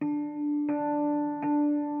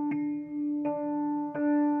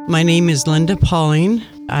My name is Linda Pauling.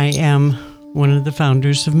 I am one of the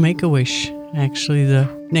founders of Make-A-Wish, actually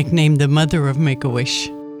nicknamed the mother of Make-A-Wish.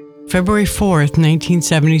 February 4th,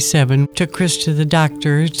 1977, took Chris to the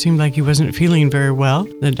doctor. It seemed like he wasn't feeling very well.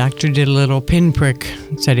 The doctor did a little pinprick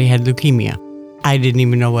and said he had leukemia. I didn't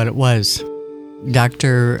even know what it was.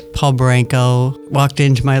 Dr. Paul Branco walked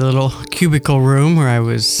into my little cubicle room where I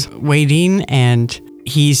was waiting, and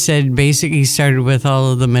he said, basically, he started with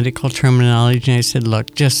all of the medical terminology, and I said,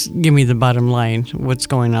 look, just give me the bottom line. What's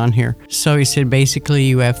going on here? So he said, basically,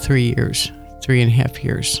 you have 3.5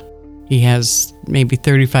 years. He has maybe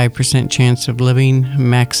 35% chance of living,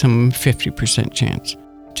 maximum 50% chance.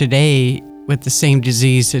 Today, with the same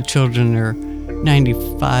disease, the children are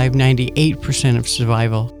 95, 98% of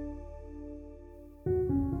survival.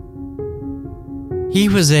 He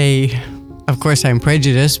was of course I'm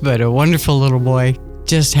prejudiced, but a wonderful little boy.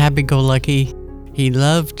 Just happy-go-lucky. He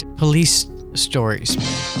loved police stories.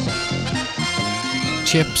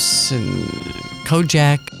 Chips and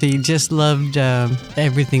Kojak. He just loved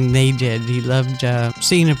everything they did. He loved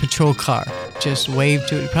seeing a patrol car. Just waved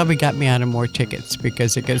to it. Probably got me out of more tickets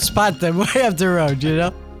because it could spot them way up the road, you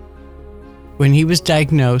know? When he was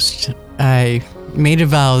diagnosed, I made a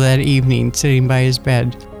vow that evening, sitting by his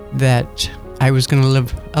bed, that I was going to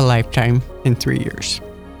live a lifetime in 3 years.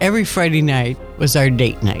 Every Friday night was our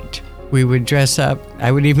date night. We would dress up.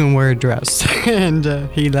 I would even wear a dress. And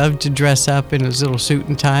he loved to dress up in his little suit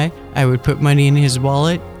and tie. I would put money in his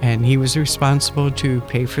wallet, and he was responsible to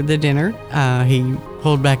pay for the dinner. He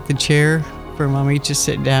pulled back the chair for Mommy to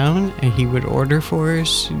sit down, and he would order for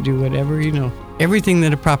us, do whatever, everything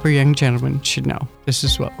that a proper young gentleman should know. This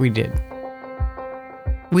is what we did.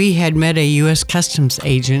 We had met a U.S. Customs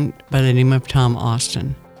agent by the name of Tom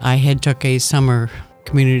Austin. I had took a summer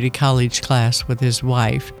community college class with his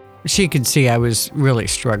wife. She could see I was really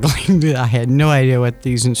struggling. I had no idea what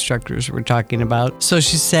these instructors were talking about. So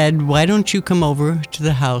she said, why don't you come over to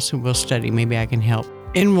the house and we'll study? Maybe I can help.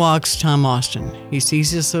 In walks Tom Austin. He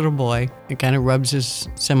sees this little boy and kind of rubs his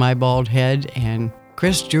semi-bald head, and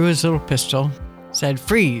Chris drew his little pistol, said,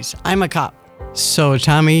 freeze, I'm a cop. So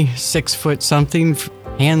Tommy, 6 foot something,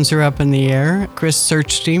 hands are up in the air. Chris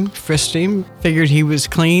searched him, frisked him, figured he was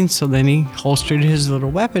clean, so then he holstered his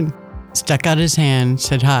little weapon, stuck out his hand,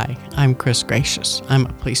 said, hi, I'm Chris Gracious. I'm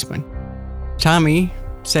a policeman. Tommy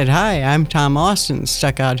said, hi, I'm Tom Austin,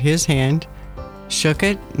 stuck out his hand, shook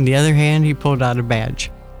it, and the other hand he pulled out a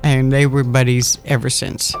badge. And they were buddies ever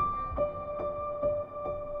since.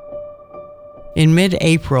 In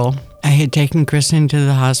mid-April, I had taken Chris into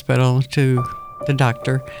the hospital to the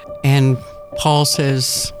doctor, and Paul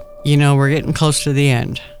says, we're getting close to the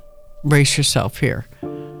end. Brace yourself here.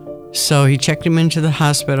 So he checked him into the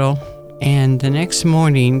hospital, and the next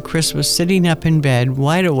morning, Chris was sitting up in bed,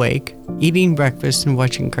 wide awake, eating breakfast and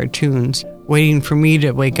watching cartoons, waiting for me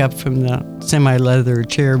to wake up from the semi-leather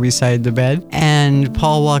chair beside the bed. And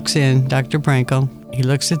Paul walks in, Dr. Branco. He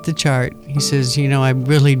looks at the chart. He says, I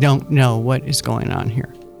really don't know what is going on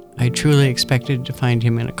here. I truly expected to find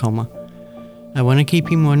him in a coma. I want to keep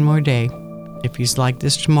him one more day. If he's like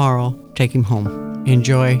this tomorrow, take him home.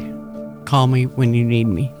 Enjoy. Call me when you need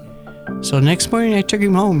me. So next morning I took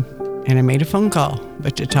him home, and I made a phone call,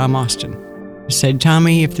 but to Tom Austin. I said,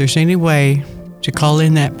 Tommy, if there's any way to call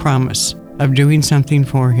in that promise of doing something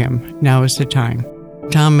for him, now is the time.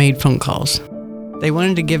 Tom made phone calls. They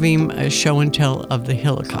wanted to give him a show and tell of the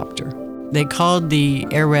helicopter. They called the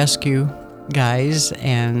air rescue guys,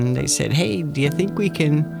 and they said, hey, do you think we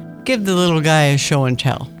can give the little guy a show and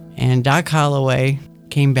tell? And Doc Holloway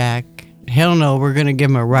came back. Hell no, we're going to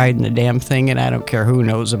give him a ride in the damn thing, and I don't care who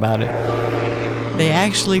knows about it. They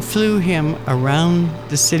actually flew him around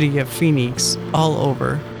the city of Phoenix, all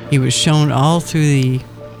over. He was shown all through the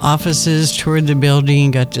offices, toured the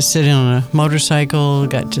building, got to sit on a motorcycle,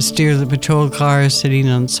 got to steer the patrol car, sitting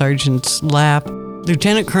on Sergeant's lap.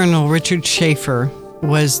 Lieutenant Colonel Richard Schaefer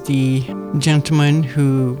was the gentleman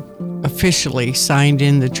who officially signed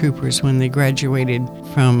in the troopers when they graduated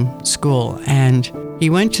from school. And he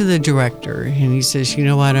went to the director and he says, you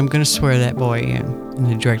know what, I'm going to swear that boy in. And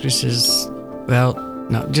the director says, well,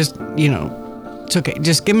 no, just, it's okay.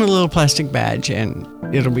 Just give him a little plastic badge and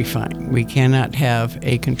it'll be fine. We cannot have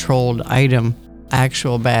a controlled item,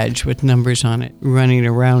 actual badge with numbers on it running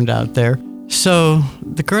around out there. So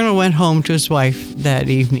the colonel went home to his wife that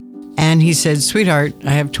evening. And he said, sweetheart,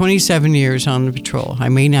 I have 27 years on the patrol. I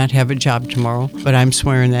may not have a job tomorrow, but I'm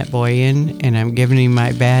swearing that boy in, and I'm giving him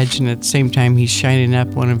my badge. And at the same time, he's shining up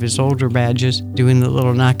one of his older badges, doing the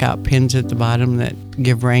little knockout pins at the bottom that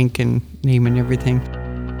give rank and name and everything.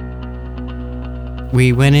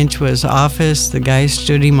 We went into his office. The guy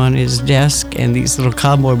stood him on his desk, and these little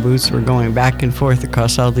cowboy boots were going back and forth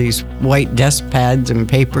across all these white desk pads and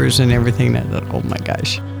papers and everything. I thought, oh my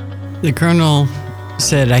gosh. The colonel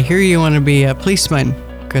said, I hear you want to be a policeman.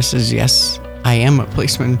 Chris says, yes, I am a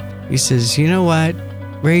policeman. He says, you know what?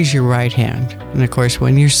 Raise your right hand. And of course,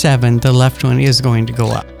 when you're 7, the left one is going to go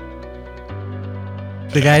up.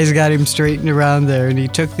 The guys got him straightened around there, and he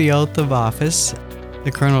took the oath of office.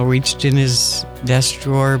 The colonel reached in his desk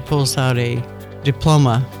drawer, pulls out a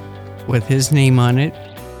diploma with his name on it,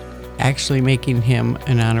 actually making him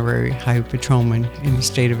an honorary highway patrolman in the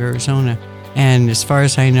state of Arizona. And as far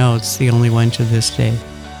as I know, it's the only one to this day.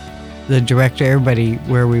 The director, everybody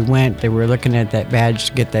where we went, they were looking at that badge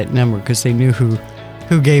to get that number because they knew who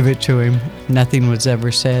gave it to him. Nothing was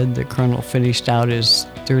ever said. The colonel finished out his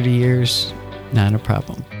 30 years, not a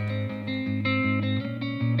problem.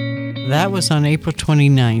 That was on April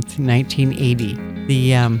 29th, 1980.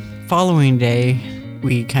 The following day,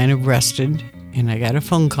 we kind of rested, and I got a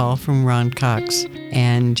phone call from Ron Cox,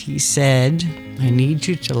 and he said, I need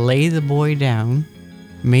you to lay the boy down,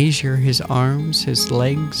 measure his arms, his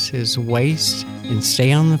legs, his waist, and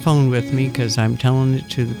stay on the phone with me because I'm telling it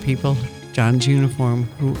to the people, John's Uniform,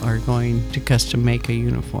 who are going to custom make a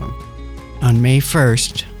uniform. On May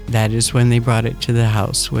 1st, that is when they brought it to the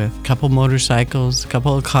house with a couple motorcycles, a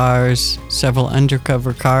couple of cars, several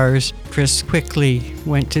undercover cars. Chris quickly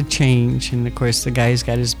went to change, and of course the guy's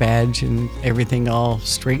got his badge and everything all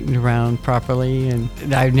straightened around properly. And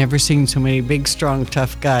I've never seen so many big, strong,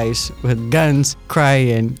 tough guys with guns cry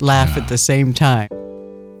and laugh at the same time.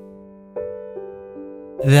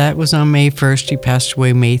 That was on May 1st. He passed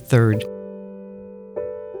away May 3rd.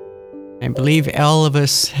 I believe all of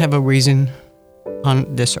us have a reason on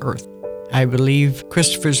this earth. I believe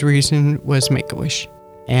Christopher's reason was Make-A-Wish,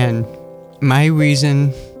 and my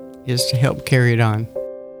reason is to help carry it on.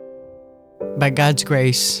 By God's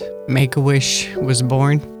grace, Make-A-Wish was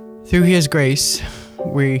born. Through His grace,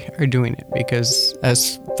 we are doing it because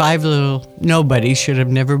us 5 little nobodies should have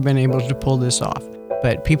never been able to pull this off.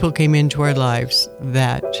 But people came into our lives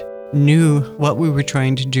that knew what we were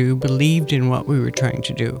trying to do, believed in what we were trying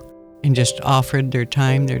to do, and just offered their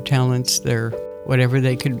time, their talents, their whatever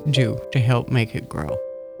they could do to help make it grow.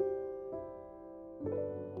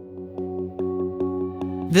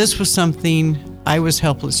 This was something I was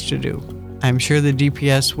helpless to do. I'm sure the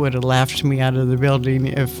DPS would have laughed me out of the building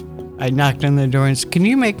if I knocked on the door and said, can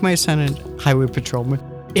you make my son a highway patrolman?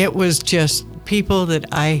 It was just people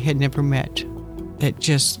that I had never met that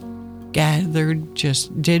just gathered,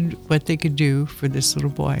 just did what they could do for this little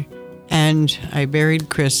boy. And I buried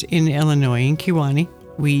Chris in Illinois, in Kewaunee.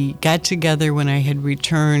 We got together when I had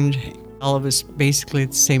returned. All of us basically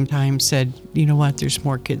at the same time said, you know what, there's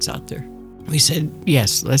more kids out there. We said,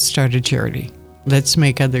 yes, let's start a charity. Let's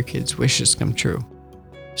make other kids' wishes come true.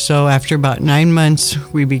 So after about 9 months,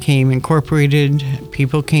 we became incorporated.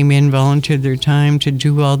 People came in, volunteered their time to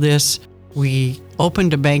do all this. We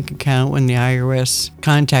opened a bank account when the IRS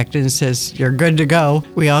contacted and says, you're good to go.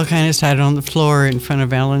 We all kind of sat on the floor in front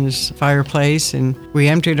of Ellen's fireplace, and we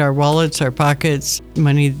emptied our wallets, our pockets,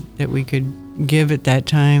 money that we could give at that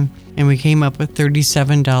time, and we came up with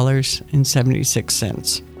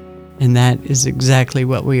 $37.76. And that is exactly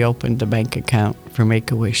what we opened the bank account for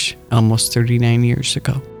Make-A-Wish almost 39 years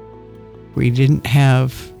ago. We didn't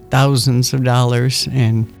have thousands of dollars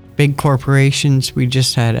and big corporations. We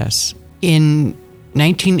just had us. In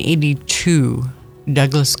 1982,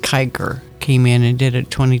 Douglas Kiger came in and did a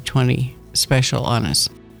 2020 special on us,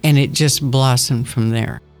 and it just blossomed from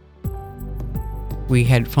there. We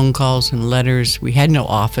had phone calls and letters. We had no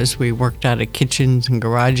office. We worked out of kitchens and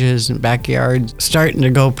garages and backyards, starting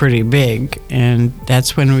to go pretty big, and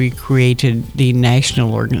that's when we created the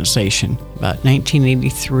national organization, about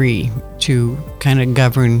 1983, to kind of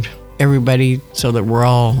govern everybody so that we're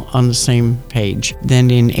all on the same page. Then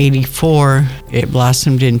in 84, it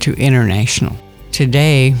blossomed into international.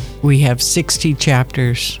 Today, we have 60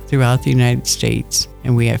 chapters throughout the United States,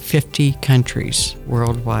 and we have 50 countries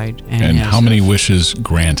worldwide. And how many wishes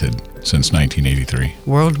granted since 1983?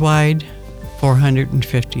 Worldwide,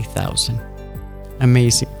 450,000.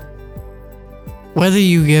 Amazing. Whether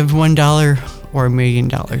you give $1 or $1 million,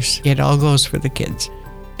 it all goes for the kids.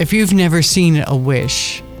 If you've never seen a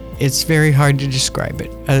wish, it's very hard to describe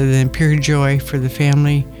it, other than pure joy for the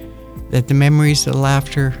family, that the memories, the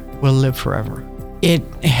laughter will live forever. It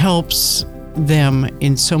helps them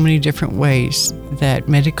in so many different ways that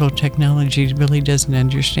medical technology really doesn't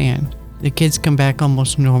understand. The kids come back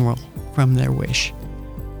almost normal from their wish.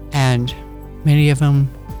 And many of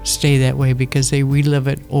them stay that way because they relive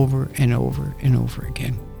it over and over and over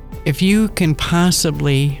again. if you can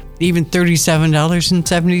possibly, even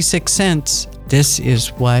 $37.76, this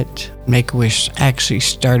is what Make-A-Wish actually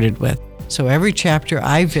started with. So every chapter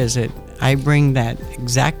I visit, I bring that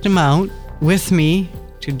exact amount with me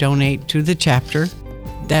to donate to the chapter.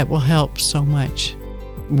 That will help so much.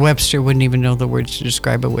 Webster wouldn't even know the words to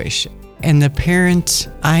describe a wish. And the parents,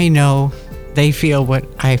 I know they feel what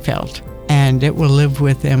I felt, and it will live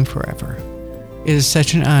with them forever. It is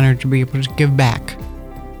such an honor to be able to give back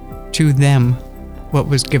to them what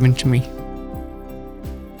was given to me.